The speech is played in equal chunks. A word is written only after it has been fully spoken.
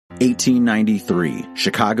1893,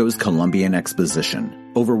 Chicago's Columbian Exposition.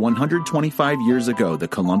 Over 125 years ago, the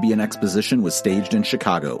Columbian Exposition was staged in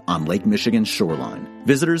Chicago on Lake Michigan's shoreline.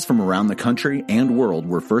 Visitors from around the country and world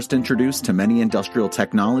were first introduced to many industrial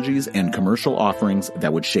technologies and commercial offerings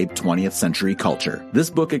that would shape 20th century culture.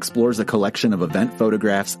 This book explores a collection of event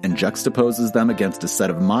photographs and juxtaposes them against a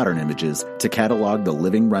set of modern images to catalog the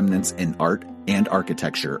living remnants in art and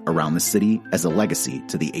architecture around the city as a legacy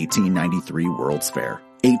to the 1893 World's Fair.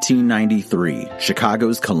 1893,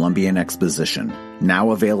 Chicago's Columbian Exposition.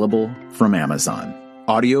 Now available from Amazon.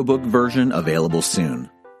 Audiobook version available soon.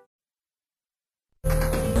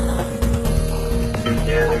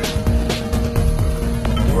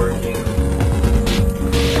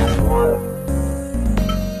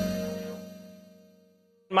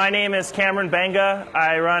 My name is Cameron Banga.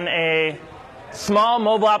 I run a small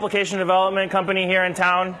mobile application development company here in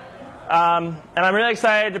town. And I'm really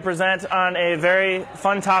excited to present on a very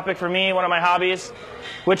fun topic for me, one of my hobbies,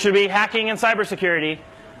 which would be hacking and cybersecurity.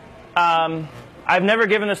 I've never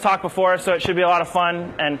given this talk before, so it should be a lot of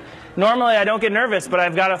fun. And normally I don't get nervous, but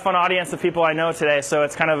I've got a fun audience of people I know today, so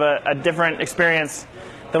it's kind of a different experience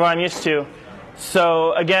than what I'm used to.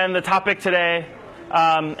 So again, the topic today,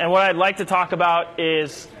 and what I'd like to talk about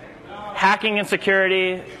is hacking and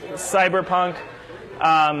security, cyberpunk,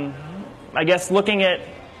 I guess looking at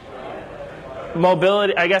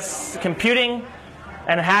mobility, I guess computing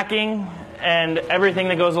and hacking and everything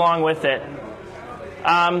that goes along with it.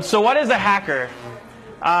 So what is a hacker?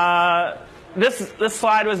 This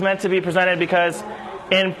slide was meant to be presented because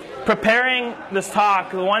in preparing this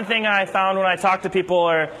talk, the one thing I found when I talked to people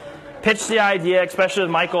or pitched the idea, especially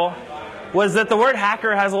with Michael, was that the word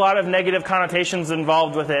hacker has a lot of negative connotations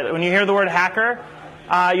involved with it. When you hear the word hacker,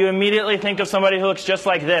 you immediately think of somebody who looks just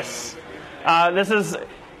like this. This is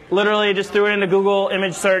literally just threw it into Google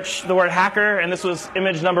image search, the word hacker, and this was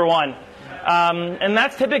image number 1. And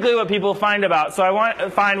that's typically what people find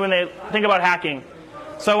when they think about hacking.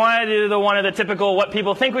 So I wanted to do one of the typical what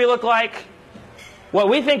people think we look like. What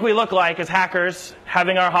we think we look like as hackers,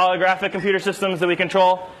 having our holographic computer systems that we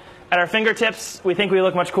control at our fingertips. We think we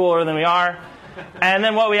look much cooler than we are. And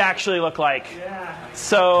then what we actually look like.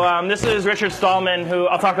 So this is Richard Stallman, who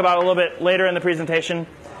I'll talk about a little bit later in the presentation.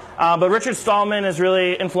 But Richard Stallman is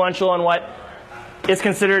really influential in what is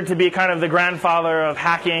considered to be kind of the grandfather of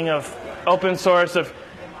hacking, of open source, of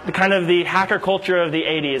the hacker culture of the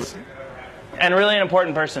 80s, and really an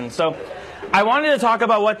important person. So I wanted to talk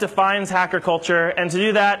about what defines hacker culture, and to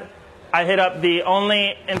do that, I hit up the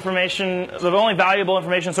only valuable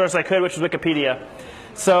information source I could, which was Wikipedia.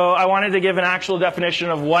 So I wanted to give an actual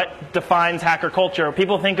definition of what defines hacker culture.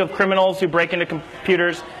 People think of criminals who break into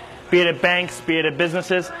computers, be it at banks, be it at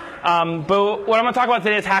businesses. But what I'm going to talk about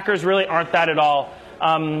today is hackers really aren't that at all.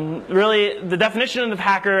 Really, the definition of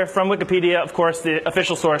hacker from Wikipedia, of course, the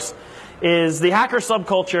official source, is the hacker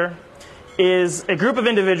subculture is a group of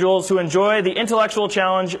individuals who enjoy the intellectual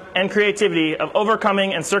challenge and creativity of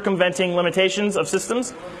overcoming and circumventing limitations of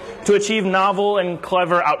systems to achieve novel and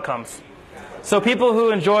clever outcomes. So people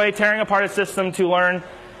who enjoy tearing apart a system to learn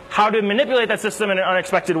how to manipulate that system in an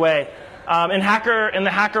unexpected way. In the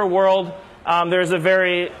hacker world, there's a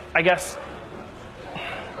very, I guess,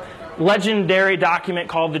 legendary document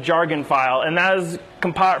called the Jargon File, and that is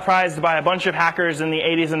comprised by a bunch of hackers in the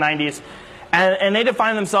 80s and 90s. And they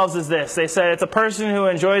define themselves as this. They said it's a person who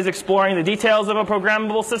enjoys exploring the details of a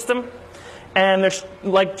programmable system, and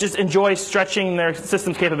they're just enjoy stretching their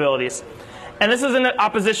system's capabilities. And this is in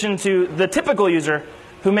opposition to the typical user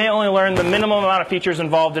who may only learn the minimum amount of features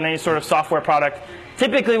involved in any sort of software product.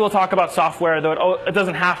 Typically, we'll talk about software, though it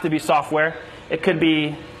doesn't have to be software. It could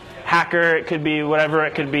be hacker, it could be whatever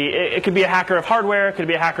it could be. It could be a hacker of hardware, it could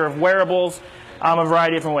be a hacker of wearables, a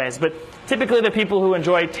variety of different ways. But typically, the people who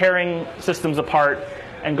enjoy tearing systems apart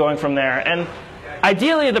and going from there. And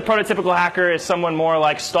ideally, the prototypical hacker is someone more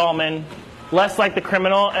like Stallman, less like the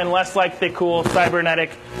criminal, and less like the cool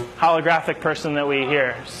cybernetic holographic person that we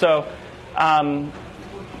hear. So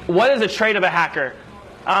what is a trait of a hacker?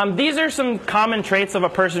 These are some common traits of a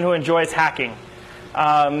person who enjoys hacking.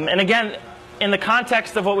 And again, in the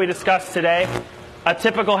context of what we discussed today, a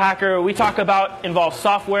typical hacker we talk about involves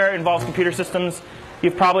software, involves computer systems.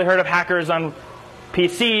 You've probably heard of hackers on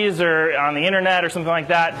PCs or on the internet or something like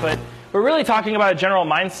that, but we're really talking about a general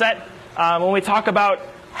mindset. When we talk about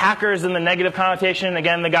hackers in the negative connotation,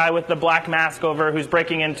 again, the guy with the black mask over who's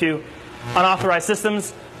breaking into unauthorized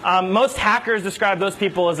systems, most hackers describe those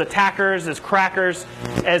people as attackers, as crackers,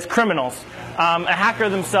 as criminals. A hacker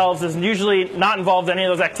themselves is usually not involved in any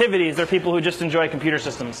of those activities. They're people who just enjoy computer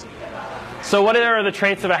systems. So what are the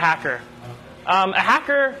traits of a hacker? A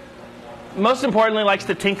hacker most importantly, likes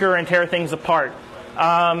to tinker and tear things apart.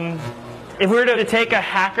 If we were to take a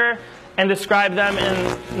hacker and describe them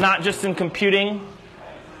in not just in computing,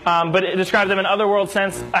 but describe them in other world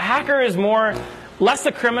sense, a hacker is less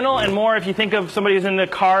a criminal and more, if you think of somebody who's into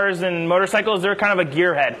cars and motorcycles, they're kind of a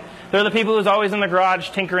gearhead. They're the people who's always in the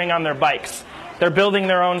garage tinkering on their bikes. They're building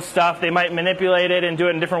their own stuff. They might manipulate it and do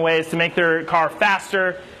it in different ways to make their car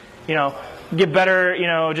faster, get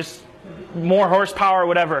better, just more horsepower,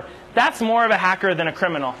 whatever. That's more of a hacker than a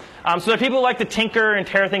criminal. So they're people who like to tinker and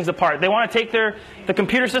tear things apart. They want to take the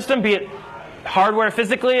computer system, be it hardware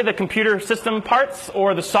physically, the computer system parts,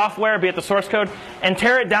 or the software, be it the source code, and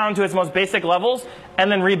tear it down to its most basic levels,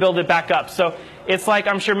 and then rebuild it back up. So it's like,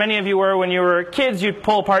 I'm sure many of you were when you were kids, you'd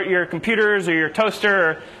pull apart your computers or your toaster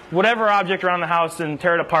or whatever object around the house and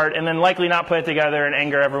tear it apart, and then likely not put it together and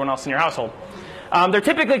anger everyone else in your household. They're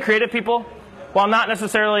typically creative people. While not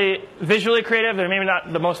necessarily visually creative, they're maybe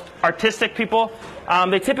not the most artistic people.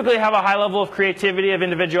 They typically have a high level of creativity, of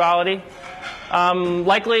individuality.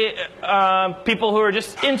 Likely people who are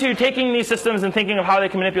just into taking these systems and thinking of how they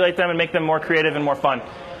can manipulate them and make them more creative and more fun.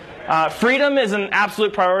 Freedom is an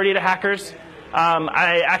absolute priority to hackers.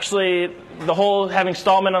 The whole having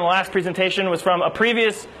Stallman on the last presentation was from a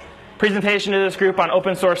previous presentation to this group on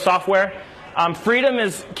open source software. Freedom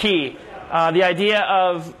is key. The idea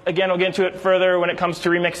of, again, we'll get into it further when it comes to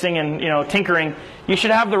remixing and tinkering. You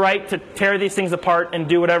should have the right to tear these things apart and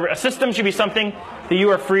do whatever. A system should be something that you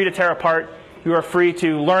are free to tear apart, you are free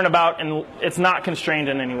to learn about, and it's not constrained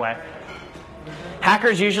in any way.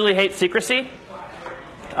 Hackers usually hate secrecy.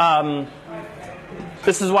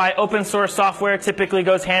 This is why open source software typically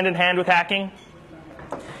goes hand in hand with hacking.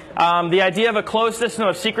 The idea of a closed system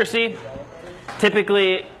of secrecy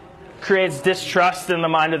typically creates distrust in the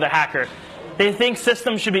mind of the hacker. They think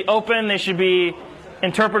systems should be open, they should be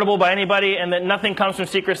interpretable by anybody, and that nothing comes from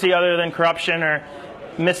secrecy other than corruption or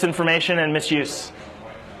misinformation and misuse.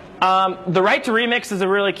 The right to remix is a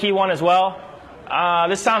really key one as well.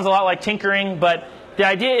 This sounds a lot like tinkering, but the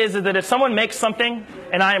idea is that if someone makes something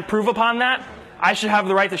and I improve upon that, I should have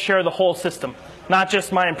the right to share the whole system, not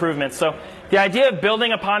just my improvements. So the idea of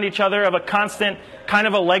building upon each other, of a constant kind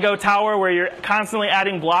of a Lego tower where you're constantly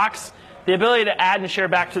adding blocks, the ability to add and share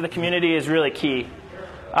back to the community is really key.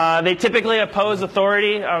 They typically oppose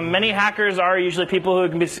authority. Many hackers are usually people who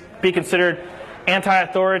can be considered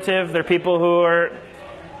anti-authoritative. They're people who are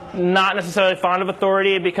not necessarily fond of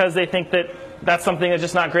authority because they think that that's something that's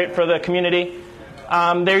just not great for the community.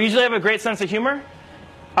 They usually have a great sense of humor.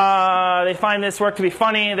 They find this work to be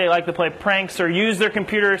funny. They like to play pranks or use their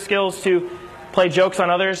computer skills to play jokes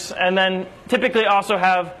on others. And then typically also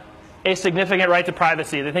have a significant right to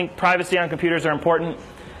privacy. They think privacy on computers are important.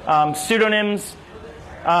 Pseudonyms,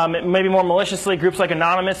 maybe more maliciously, groups like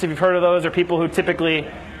Anonymous, if you've heard of those, are people who typically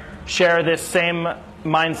share this same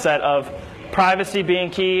mindset of privacy being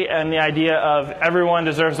key and the idea of everyone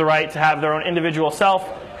deserves the right to have their own individual self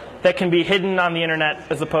that can be hidden on the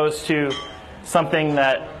internet as opposed to something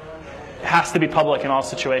that has to be public in all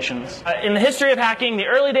situations. In the history of hacking, the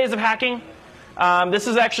early days of hacking, this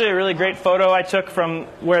is actually a really great photo I took from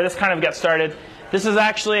where this kind of got started. This has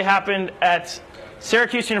actually happened at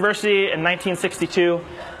Syracuse University in 1962.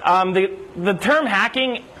 The term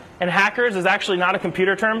hacking and hackers is actually not a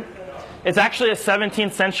computer term. It's actually a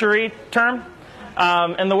 17th century term.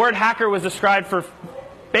 And the word hacker was described for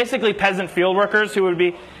basically peasant field workers who would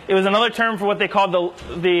be, it was another term for what they called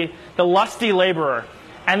the lusty laborer.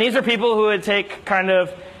 And these are people who would take kind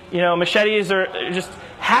of, machetes or just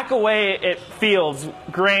hack away at fields,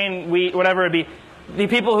 grain, wheat, whatever it be. The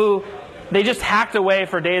people who, they just hacked away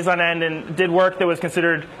for days on end and did work that was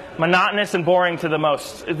considered monotonous and boring to the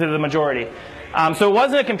majority. So it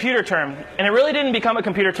wasn't a computer term, and it really didn't become a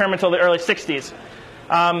computer term until the early 60s.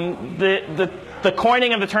 The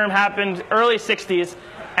coining of the term happened early 60s,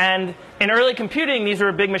 and in early computing, these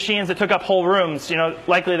were big machines that took up whole rooms,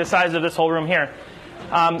 likely the size of this whole room here.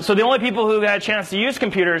 So the only people who had a chance to use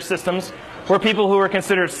computer systems were people who were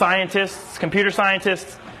considered scientists, computer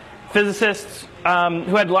scientists, physicists,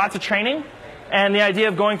 who had lots of training, and the idea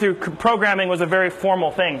of going through programming was a very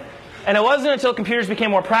formal thing. And it wasn't until computers became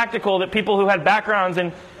more practical that people who had backgrounds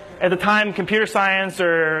in, at the time, computer science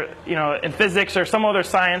or in physics or some other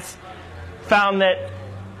science found that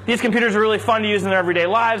these computers were really fun to use in their everyday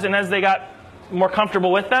lives, and as they got more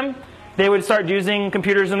comfortable with them, they would start using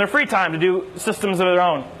computers in their free time to do systems of their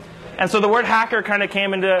own. And so the word hacker kind of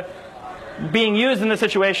came into being used in this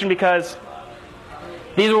situation because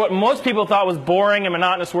these are what most people thought was boring and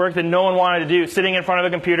monotonous work that no one wanted to do, sitting in front of a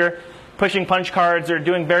computer, pushing punch cards or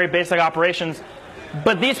doing very basic operations.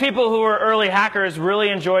 But these people who were early hackers really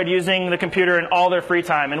enjoyed using the computer in all their free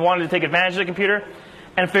time and wanted to take advantage of the computer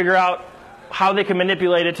and figure out how they could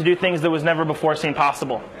manipulate it to do things that was never before seen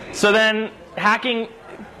possible. So then hacking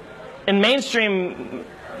in mainstream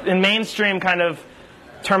kind of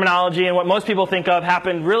terminology and what most people think of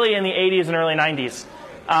happened really in the 80s and early 90s.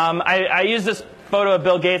 I use this photo of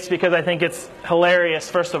Bill Gates because I think it's hilarious,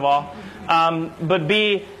 first of all. But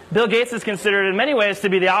B, Bill Gates is considered in many ways to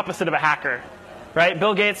be the opposite of a hacker. Right?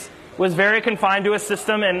 Bill Gates was very confined to a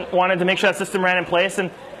system and wanted to make sure that system ran in place.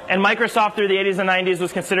 And Microsoft through the 80s and 90s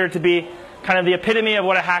was considered to be kind of the epitome of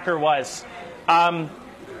what a hacker was.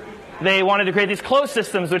 They wanted to create these closed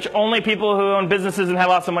systems which only people who own businesses and have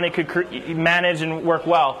lots of money could manage and work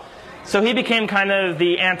well. So he became kind of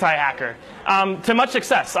the anti-hacker. To much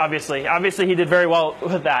success, obviously. Obviously, he did very well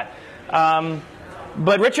with that.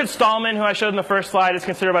 But Richard Stallman, who I showed in the first slide, is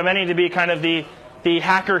considered by many to be kind of the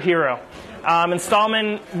hacker hero. And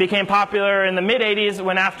Stallman became popular in the mid-'80s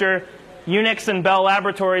when after Unix and Bell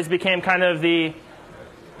Laboratories became kind of the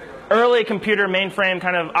early computer mainframe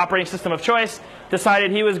kind of operating system of choice, decided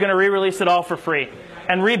he was going to re-release it all for free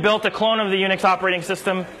and rebuilt a clone of the Unix operating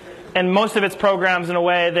system and most of its programs in a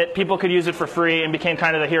way that people could use it for free and became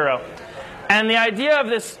kind of the hero. And the idea of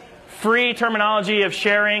this free terminology of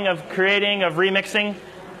sharing, of creating, of remixing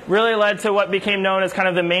really led to what became known as kind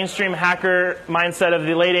of the mainstream hacker mindset of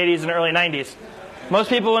the late 80s and early 90s. Most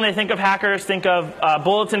people, when they think of hackers, think of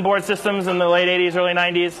bulletin board systems in the late 80s, early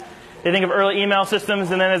 90s. They think of early email systems,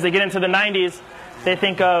 and then as they get into the 90s, they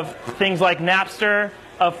think of things like Napster,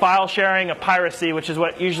 of file sharing, of piracy, which is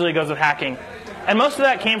what usually goes with hacking. And most of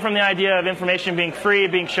that came from the idea of information being free,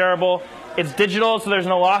 being shareable. It's digital, so there's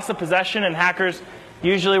no loss of possession, and hackers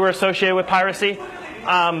usually were associated with piracy.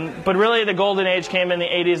 But really the golden age came in the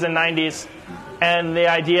 80s and 90s, and the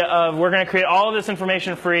idea of we're going to create all of this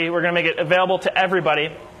information free, we're going to make it available to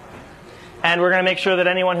everybody, and we're going to make sure that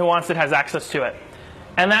anyone who wants it has access to it.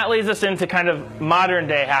 And that leads us into kind of modern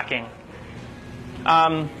day hacking.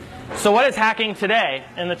 So what is hacking today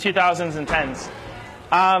in the 2000s and 10s?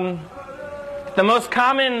 The most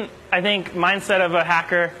common, I think, mindset of a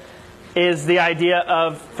hacker is the idea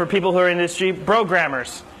of, for people who are in the industry,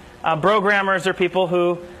 programmers. Programmers are people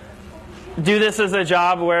who do this as a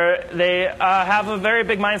job where they have a very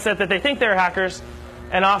big mindset that they think they're hackers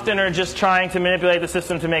and often are just trying to manipulate the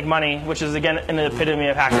system to make money, which is, again, an epitome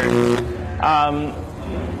of hacker.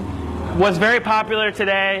 What's very popular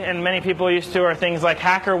today, and many people used to, are things like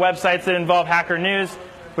hacker websites that involve hacker news,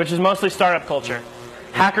 which is mostly startup culture.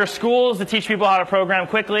 Hacker schools that teach people how to program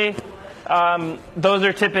quickly. Those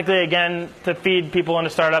are typically, again, to feed people into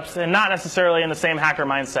startups and not necessarily in the same hacker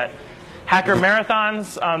mindset. Hacker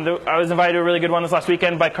marathons. I was invited to a really good one this last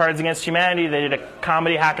weekend by Cards Against Humanity. They did a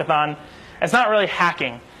comedy hackathon. It's not really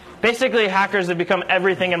hacking. Basically, hackers have become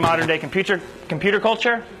everything in modern day computer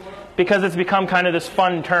culture because it's become kind of this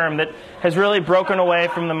fun term that has really broken away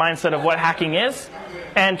from the mindset of what hacking is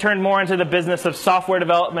and turned more into the business of software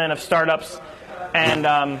development, of startups,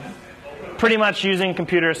 and pretty much using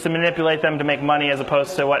computers to manipulate them to make money as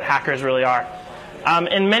opposed to what hackers really are.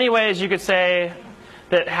 In many ways, you could say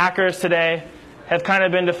that hackers today have kind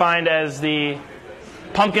of been defined as the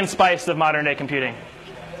pumpkin spice of modern day computing.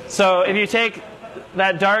 So if you take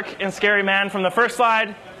that dark and scary man from the first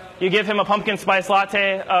slide, you give him a pumpkin spice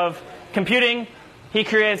latte of computing, he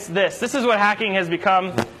creates this. This is what hacking has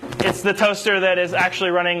become. It's the toaster that is actually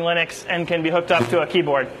running Linux and can be hooked up to a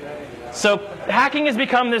keyboard. So hacking has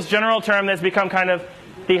become this general term that's become kind of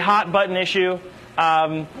the hot button issue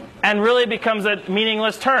and really becomes a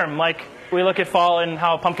meaningless term. Like we look at fall and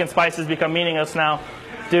how pumpkin spice has become meaningless now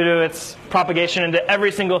due to its propagation into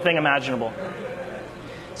every single thing imaginable.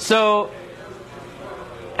 So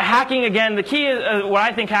hacking, again, the key is, what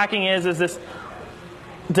I think hacking is this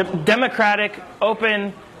democratic,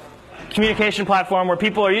 open communication platform where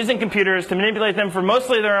people are using computers to manipulate them for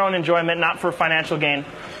mostly their own enjoyment, not for financial gain.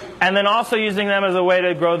 And then also using them as a way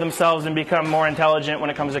to grow themselves and become more intelligent when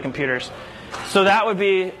it comes to computers. So that would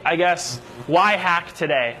be, I guess, why hack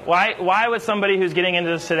today? Why would somebody who's getting into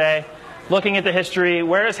this today, looking at the history,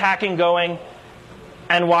 where is hacking going,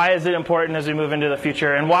 and why is it important as we move into the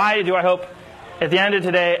future? And why do I hope at the end of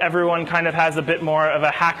today everyone kind of has a bit more of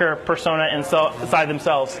a hacker persona inside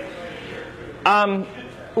themselves?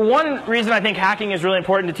 One reason I think hacking is really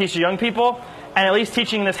important to teach young people, and at least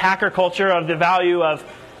teaching this hacker culture of the value of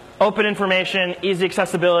open information, easy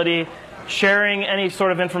accessibility, sharing any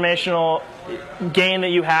sort of informational gain that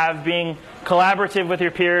you have, being collaborative with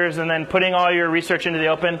your peers, and then putting all your research into the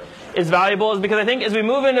open is valuable, is because I think as we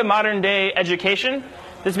move into modern day education,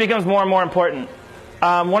 this becomes more and more important.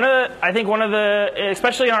 I think one of the,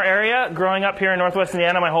 especially in our area, growing up here in Northwest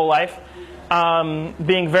Indiana my whole life,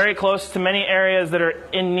 being very close to many areas that are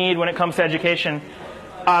in need when it comes to education.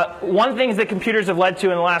 One thing that computers have led to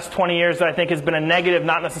in the last 20 years that I think has been a negative,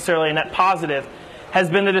 not necessarily a net positive, has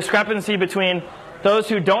been the discrepancy between those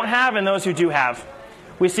who don't have and those who do have.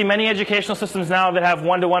 We see many educational systems now that have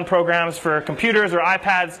one-to-one programs for computers or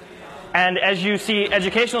iPads, and as you see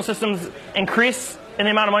educational systems increase in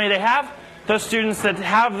the amount of money they have, those students that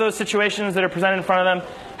have those situations that are presented in front of them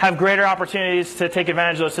have greater opportunities to take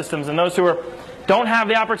advantage of those systems, and those who don't have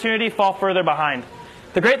the opportunity fall further behind.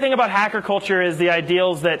 The great thing about hacker culture is the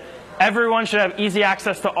ideals that everyone should have easy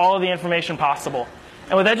access to all of the information possible.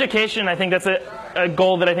 And with education, I think that's a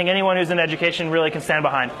goal that I think anyone who's in education really can stand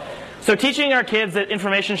behind. So teaching our kids that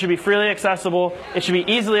information should be freely accessible, it should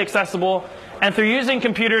be easily accessible, and through using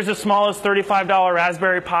computers as small as $35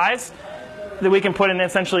 Raspberry Pis that we can put in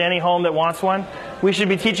essentially any home that wants one, we should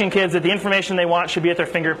be teaching kids that the information they want should be at their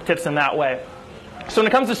fingertips in that way. So when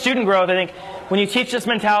it comes to student growth, I think when you teach this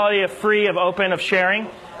mentality of free, of open, of sharing,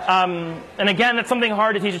 and again, that's something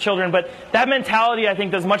hard to teach to children, but that mentality I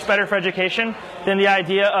think does much better for education than the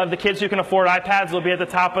idea of the kids who can afford iPads will be at the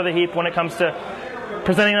top of the heap when it comes to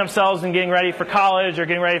presenting themselves and getting ready for college or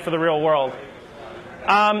getting ready for the real world.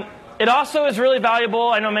 It also is really valuable.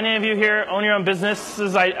 I know many of you here own your own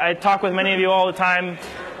businesses. I talk with many of you all the time,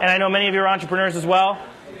 and I know many of you are entrepreneurs as well.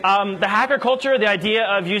 The hacker culture, the idea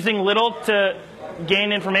of using little to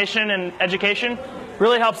gain information and education,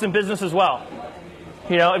 really helps in business as well.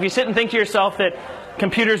 You know, if you sit and think to yourself that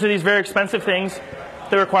computers are these very expensive things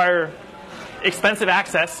that require expensive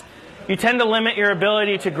access, you tend to limit your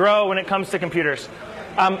ability to grow when it comes to computers.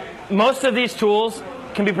 Most of these tools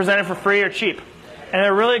can be presented for free or cheap. And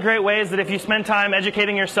there are really great ways that if you spend time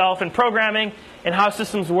educating yourself in programming and how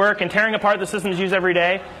systems work and tearing apart the systems used every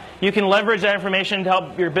day, you can leverage that information to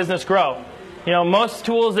help your business grow. You know, most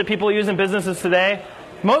tools that people use in businesses today,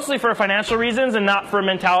 mostly for financial reasons and not for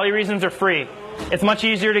mentality reasons, are free. It's much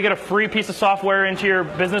easier to get a free piece of software into your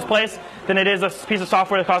business place than it is a piece of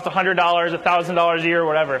software that costs $100, $1,000 a year, or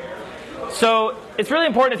whatever. So it's really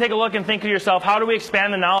important to take a look and think to yourself, how do we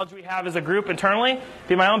expand the knowledge we have as a group internally,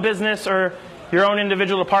 be it my own business or your own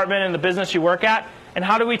individual department in the business you work at, and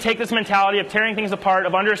how do we take this mentality of tearing things apart,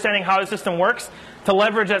 of understanding how the system works, to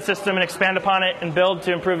leverage that system and expand upon it and build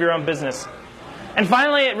to improve your own business. And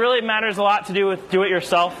finally, it really matters a lot to do with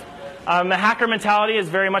do-it-yourself. The hacker mentality is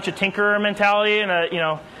very much a tinkerer mentality and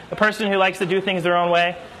a person who likes to do things their own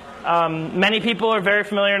way. Many people are very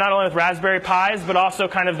familiar not only with Raspberry Pis, but also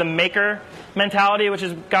kind of the maker mentality, which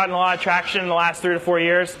has gotten a lot of traction in the last 3 to 4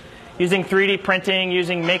 years, using 3D printing,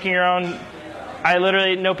 making your own. I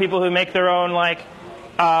literally know people who make their own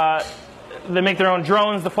they make their own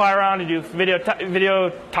drones to fly around to do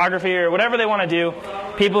videography or whatever they want to do.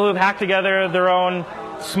 People who've hacked together their own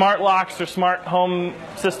smart locks or smart home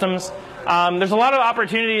systems. There's a lot of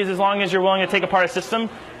opportunities as long as you're willing to take apart a system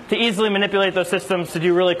to easily manipulate those systems to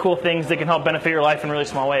do really cool things that can help benefit your life in really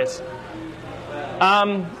small ways.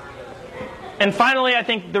 And finally, I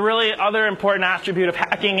think the really other important attribute of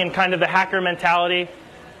hacking and kind of the hacker mentality,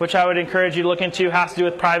 which I would encourage you to look into, has to do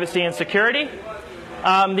with privacy and security.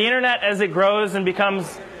 The internet, as it grows and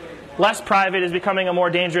becomes less private, is becoming a more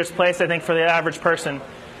dangerous place, I think, for the average person.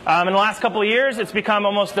 In the last couple of years, it's become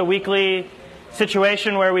almost a weekly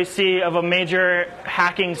situation where we see of a major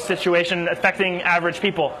hacking situation affecting average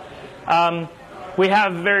people. We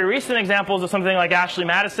have very recent examples of something like Ashley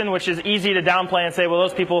Madison, which is easy to downplay and say, well,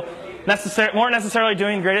 those people weren't necessarily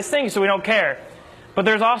doing the greatest things, so we don't care. But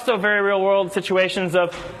there's also very real-world situations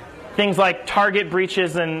of things like Target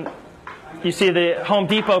breaches, and you see the Home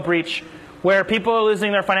Depot breach, where people are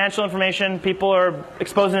losing their financial information, people are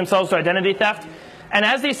exposing themselves to identity theft. And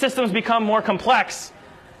as these systems become more complex,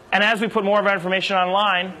 and as we put more of our information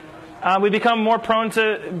online, we become more prone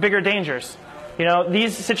to bigger dangers. You know,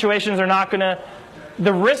 these situations are not going to,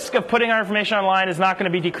 the risk of putting our information online is not going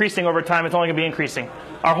to be decreasing over time, it's only going to be increasing.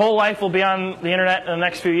 Our whole life will be on the internet in the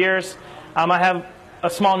next few years. I have a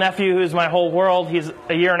small nephew who's my whole world. He's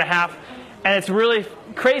a year and a half. And it's really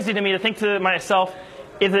crazy to me to think to myself,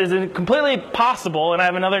 it is completely possible, and I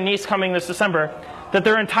have another niece coming this December, that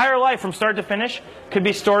their entire life from start to finish could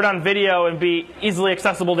be stored on video and be easily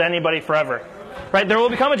accessible to anybody forever. Right? There will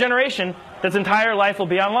become a generation that's entire life will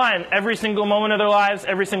be online. Every single moment of their lives,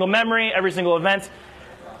 every single memory, every single event,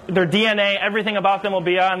 their DNA, everything about them will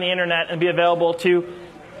be on the internet and be available to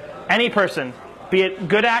any person. Be it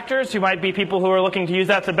good actors, who might be people who are looking to use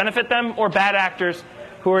that to benefit them, or bad actors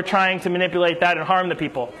who are trying to manipulate that and harm the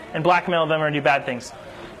people and blackmail them or do bad things.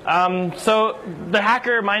 So the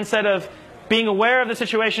hacker mindset of being aware of the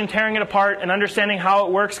situation, tearing it apart, and understanding how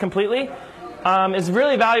it works completely is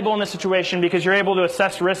really valuable in this situation because you're able to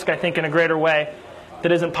assess risk, I think, in a greater way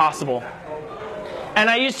that isn't possible. And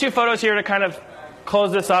I use 2 photos here to kind of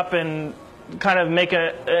close this up and kind of make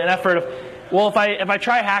an effort of, well, if I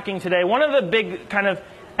try hacking today, one of the big kind of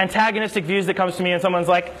antagonistic views that comes to me and someone's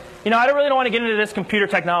like, I don't really want to get into this computer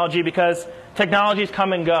technology because technologies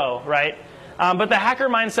come and go, right? But the hacker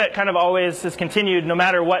mindset kind of always has continued no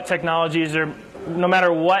matter what technologies or no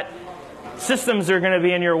matter what systems are going to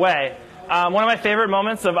be in your way. One of my favorite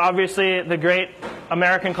moments of obviously the great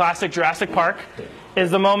American classic Jurassic Park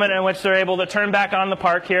is the moment in which they're able to turn back on the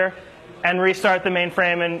park here and restart the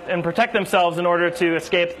mainframe and protect themselves in order to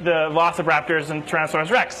escape the velociraptors and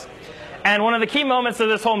Tyrannosaurus Rex. And one of the key moments of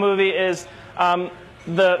this whole movie is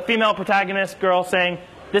the female protagonist girl saying,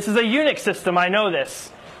 "This is a Unix system, I know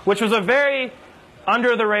this," which was a very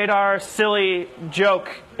under-the-radar, silly joke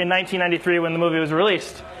in 1993 when the movie was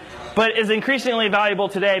released, but is increasingly valuable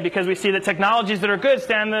today because we see that technologies that are good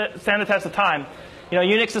stand the test of time.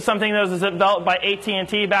 Unix is something that was developed by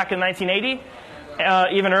AT&T back in 1980,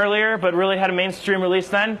 even earlier, but really had a mainstream release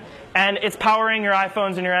then. And it's powering your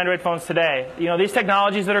iPhones and your Android phones today. These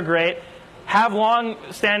technologies that are great have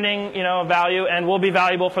long-standing value and will be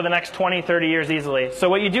valuable for the next 20, 30 years easily. So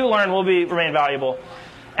what you do learn will remain valuable.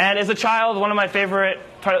 And as a child, one of my favorite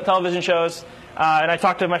television shows, and I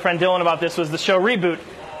talked to my friend Dylan about this, was the show Reboot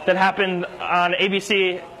that happened on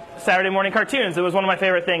ABC Saturday morning cartoons. It was one of my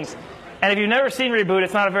favorite things. And if you've never seen Reboot,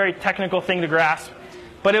 it's not a very technical thing to grasp.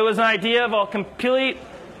 But it was an idea of a complete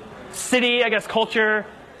city, culture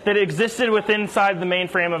that existed inside the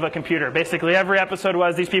mainframe of a computer. Basically, every episode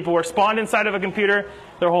was these people were spawned inside of a computer,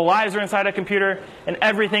 their whole lives were inside a computer, and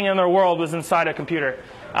everything in their world was inside a computer,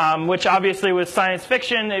 which obviously was science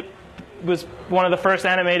fiction. It was one of the first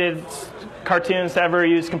animated cartoons to ever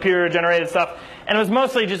use computer-generated stuff, and it was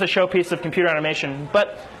mostly just a showpiece of computer animation.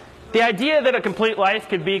 But the idea that a complete life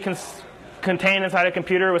could be contained inside a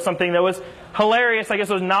computer was something that was hilarious. I guess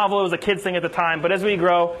it was novel. It was a kid's thing at the time. But as we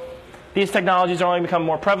grow, these technologies are only become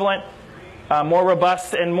more prevalent, more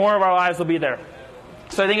robust, and more of our lives will be there.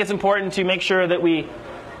 So I think it's important to make sure that we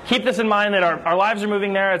keep this in mind, that our lives are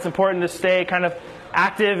moving there. It's important to stay kind of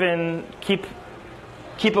active and keep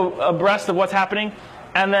abreast of what's happening,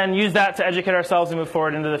 and then use that to educate ourselves and move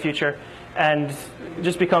forward into the future and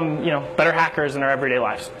just become better hackers in our everyday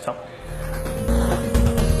lives. So.